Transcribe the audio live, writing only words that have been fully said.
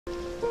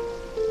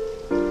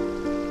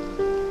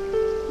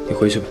你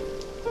回去吧。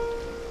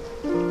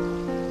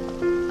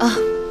啊，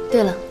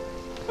对了，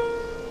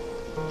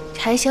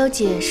柴小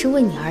姐是为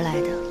你而来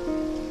的，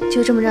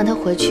就这么让她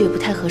回去不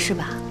太合适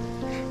吧？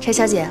柴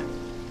小姐，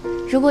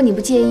如果你不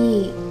介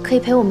意，可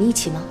以陪我们一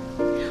起吗？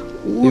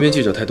里面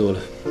记者太多了，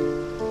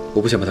我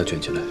不想把她卷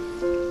进来。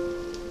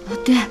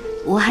对，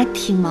我还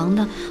挺忙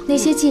的。那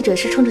些记者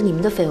是冲着你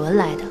们的绯闻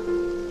来的，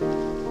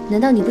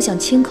难道你不想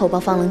亲口帮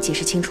方冷解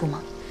释清楚吗？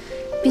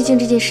毕竟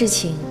这件事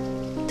情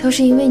都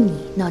是因为你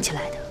闹起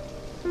来的。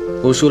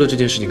我说了，这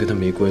件事情跟他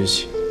没关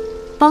系。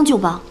帮就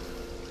帮，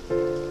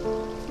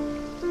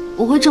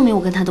我会证明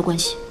我跟他的关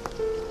系。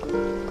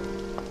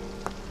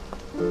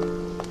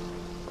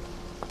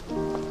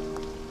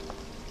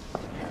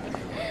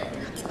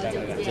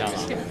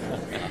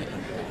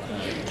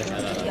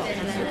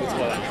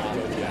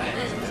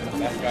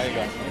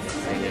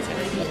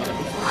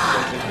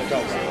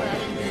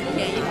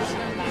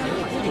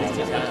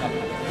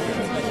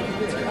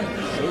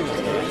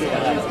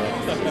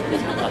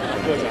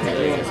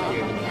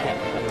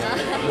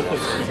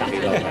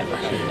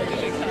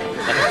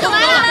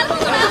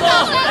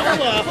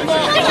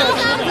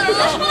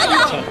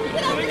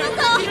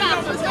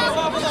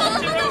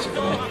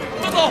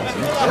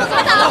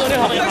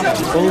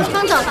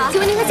方总，请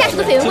问您和下属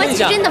的绯闻关系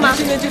是真的吗？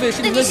身边这位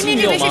是您的亲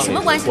友吗？是什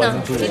么关系呢？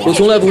我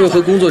从来不会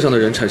和工作上的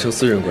人产生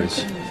私人关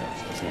系。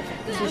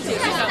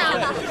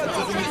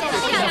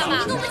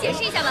跟我们解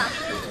释一下吧。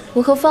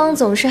我和方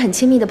总是很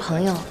亲密的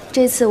朋友，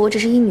这次我只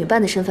是以女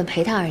伴的身份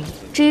陪他而已。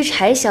至于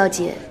柴小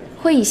姐，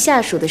会以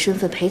下属的身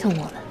份陪同我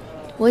们，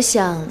我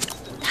想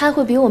她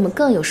会比我们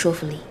更有说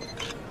服力。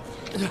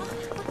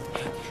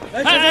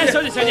哎，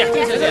小姐，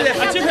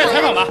接下来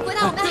采访吧。回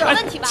答我们的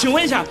问题吧。请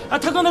问一下啊，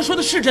他刚才说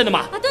的是真的吗？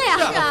啊，对啊，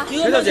是啊。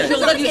您和方先生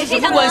到底是什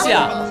么关系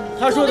啊？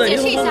他说的您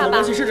和方总的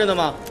关系是真的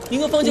吗？您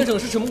和方先生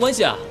是什么关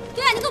系啊？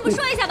对啊，你跟我们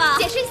说一下吧，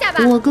解释一下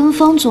吧。我跟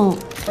方总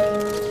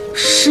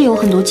是有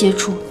很多接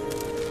触，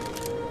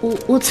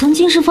我曾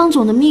经是方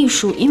总的秘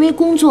书，因为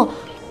工作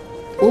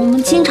我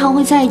们经常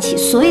会在一起，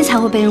所以才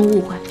会被人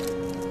误会。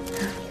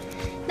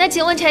那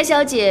请问柴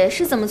小姐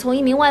是怎么从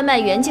一名外卖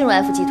员进入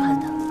F 集团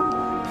的？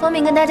方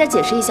便跟大家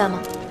解释一下吗？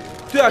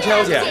对啊，柴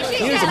小姐，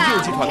您是怎么进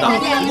入集团的？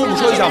您跟我们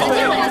说一下吧，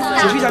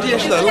解释一下这件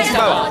事的来龙去脉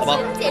吧，好吧？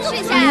解释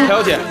一下。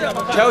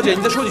柴小姐，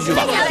你再说几句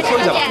吧，说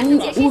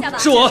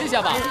一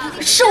下吧。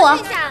是我，是我。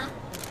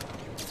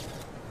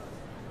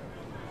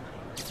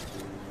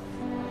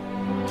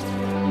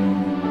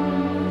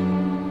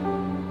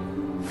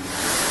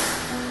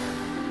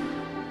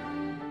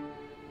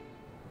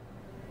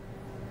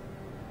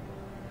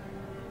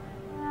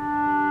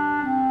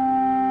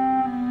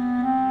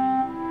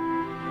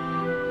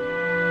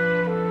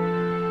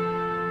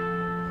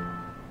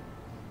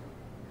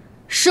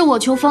是我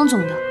求方总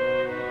的。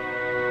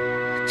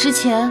之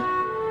前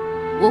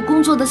我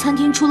工作的餐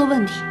厅出了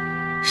问题，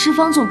是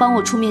方总帮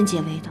我出面解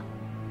围的。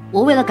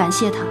我为了感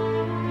谢他，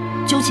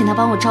就请他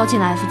帮我招进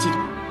了 F 集团。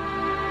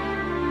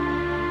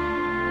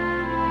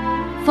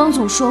方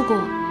总说过，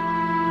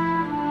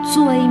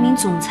作为一名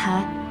总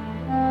裁，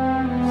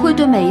会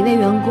对每一位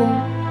员工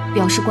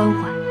表示关怀。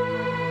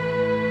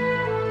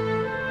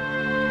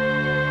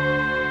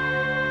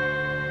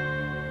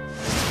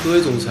作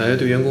为总裁，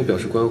对员工表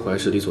示关怀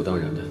是理所当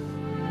然的。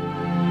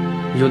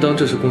你就当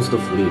这是公司的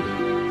福利吧。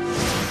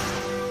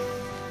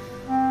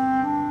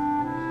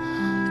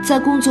在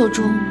工作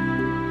中，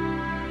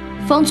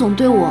方总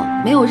对我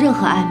没有任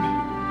何暧昧，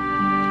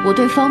我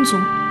对方总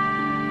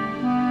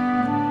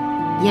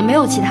也没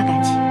有其他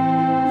感情。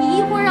你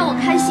一会儿让我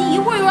开心，一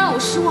会儿又让我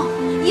失望，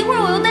一会儿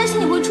我又担心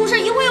你会出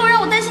事，一会儿又让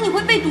我担心你会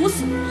被毒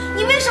死。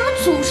你为什么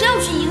总是要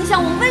去影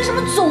响我？为什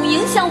么总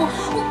影响我？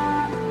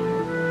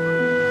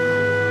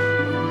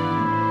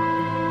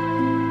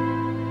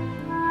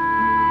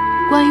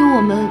关于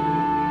我们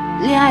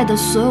恋爱的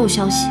所有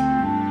消息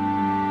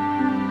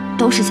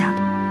都是假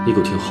的。你给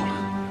我听好了，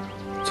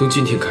从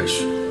今天开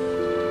始，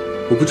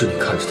我不准你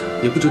看着他，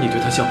也不准你对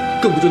他笑，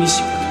更不准你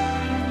喜欢他。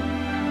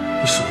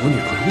你是我女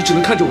朋友，你只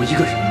能看着我一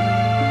个人。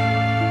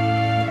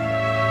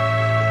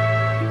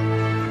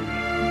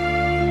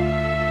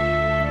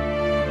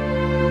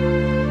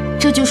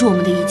这就是我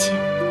们的一切。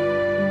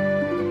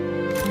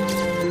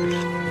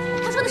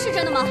他说的是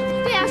真的吗？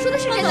对呀，说的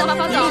是真的。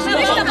方总，你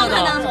为什么要帮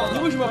他呢？你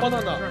为什么要帮他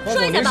呢？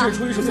说一下吧。是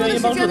出于什么原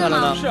因帮助他了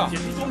呢？是啊，给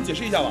我们解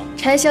释一下吧。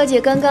柴小姐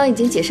刚刚已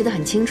经解释得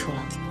很清楚了。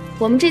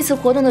我们这次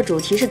活动的主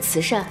题是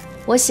慈善，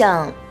我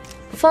想，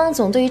方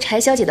总对于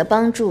柴小姐的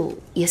帮助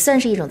也算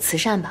是一种慈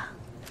善吧。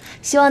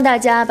希望大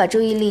家把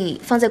注意力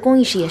放在公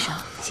益事业上，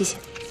谢谢。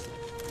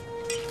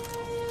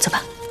走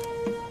吧。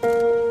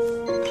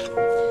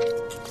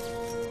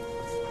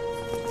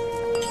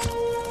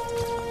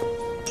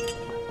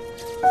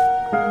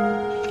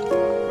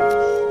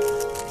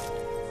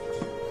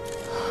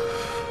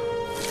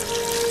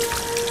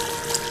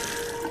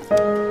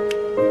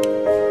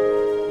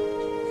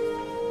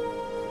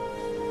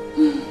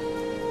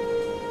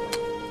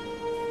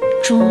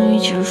终于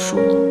结束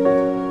了。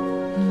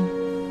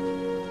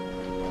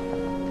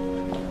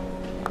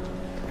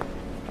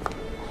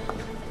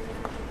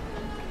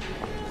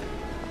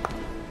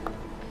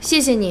谢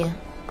谢你。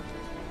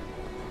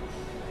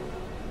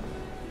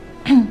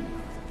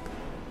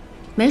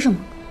没什么，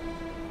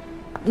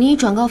你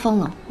转告方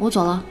冷，我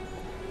走了。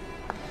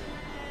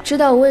知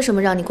道我为什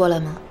么让你过来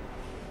吗？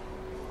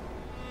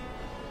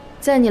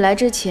在你来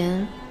之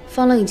前，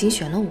方冷已经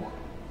选了我。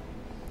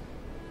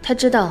他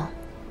知道，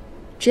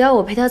只要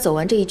我陪他走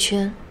完这一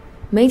圈，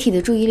媒体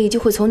的注意力就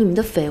会从你们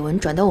的绯闻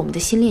转到我们的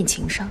新恋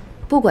情上，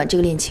不管这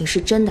个恋情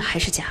是真的还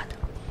是假的。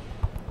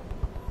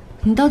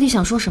你到底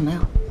想说什么呀？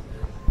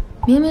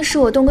明明是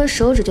我动根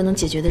手指就能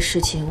解决的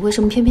事情，为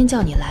什么偏偏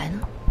叫你来呢？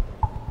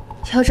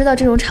要知道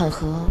这种场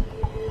合，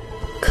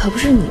可不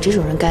是你这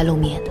种人该露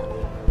面的。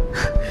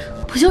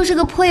不就是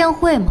个破宴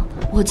会吗？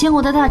我见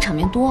过的大场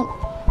面多了。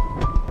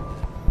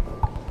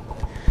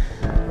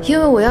因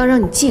为我要让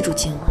你记住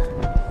今晚，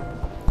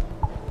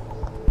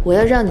我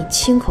要让你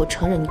亲口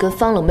承认你跟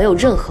方冷没有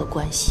任何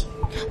关系，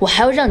我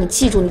还要让你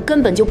记住你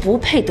根本就不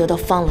配得到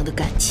方冷的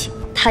感情，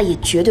他也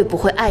绝对不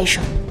会爱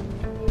上你。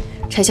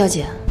柴小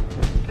姐，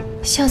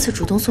下次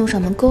主动送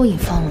上门勾引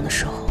方冷的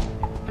时候，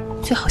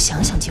最好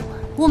想想今晚。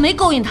我没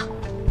勾引他。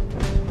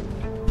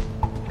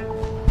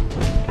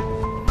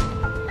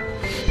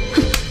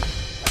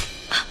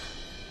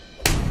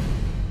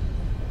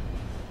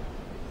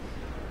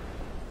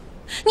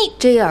你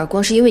这一耳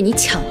光是因为你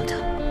抢了他，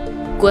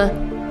滚！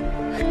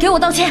给我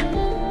道歉！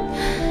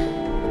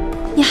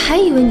你还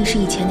以为你是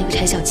以前那个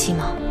柴小七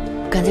吗？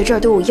敢在这儿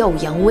对我耀武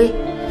扬威？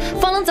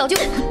方冷早就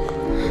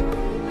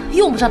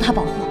用不着他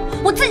保护，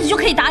我自己就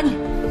可以打你。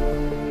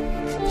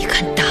你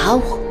敢打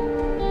我？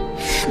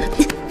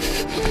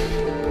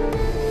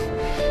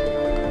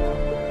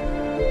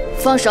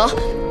放手！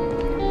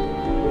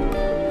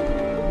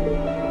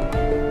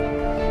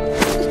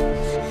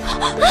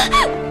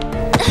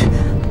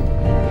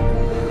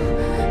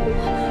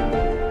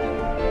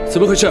怎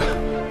么回事？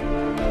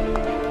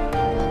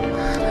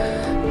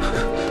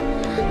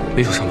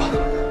没受伤吧？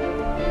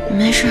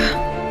没事，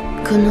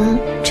可能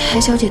柴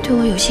小姐对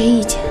我有些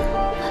意见。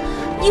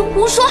你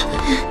胡说！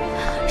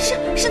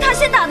是他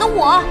先打的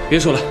我。别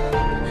说了。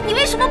你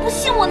为什么不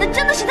信我呢？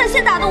真的是他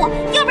先打的我，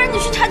要不然你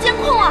去查监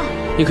控啊。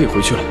你可以回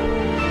去了。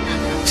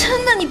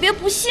真的，你别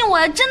不信我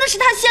呀！真的是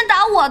他先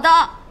打我的。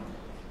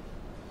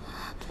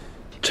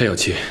柴小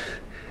七，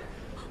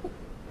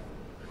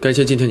感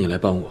谢今天你来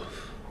帮我，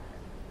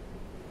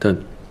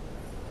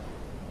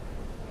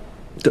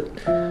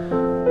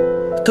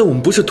但我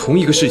们不是同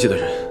一个世界的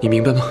人，你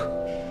明白吗？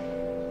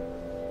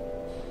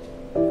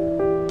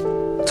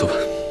走吧。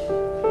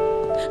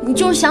你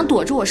就是想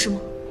躲着我是吗？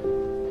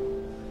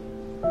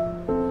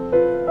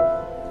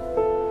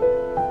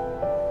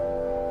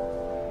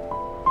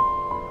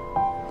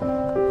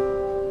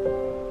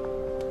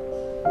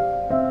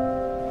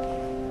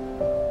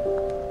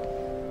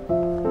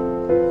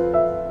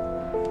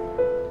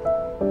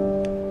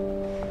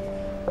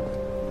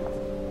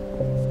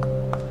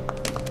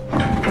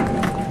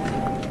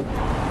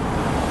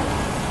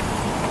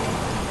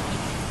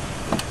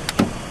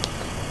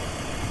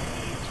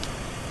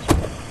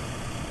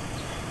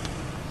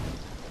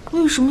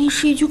为什么一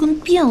时一句跟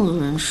变了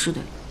人似的？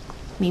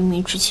明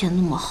明之前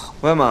那么好。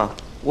喂妈，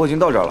我已经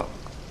到这儿了。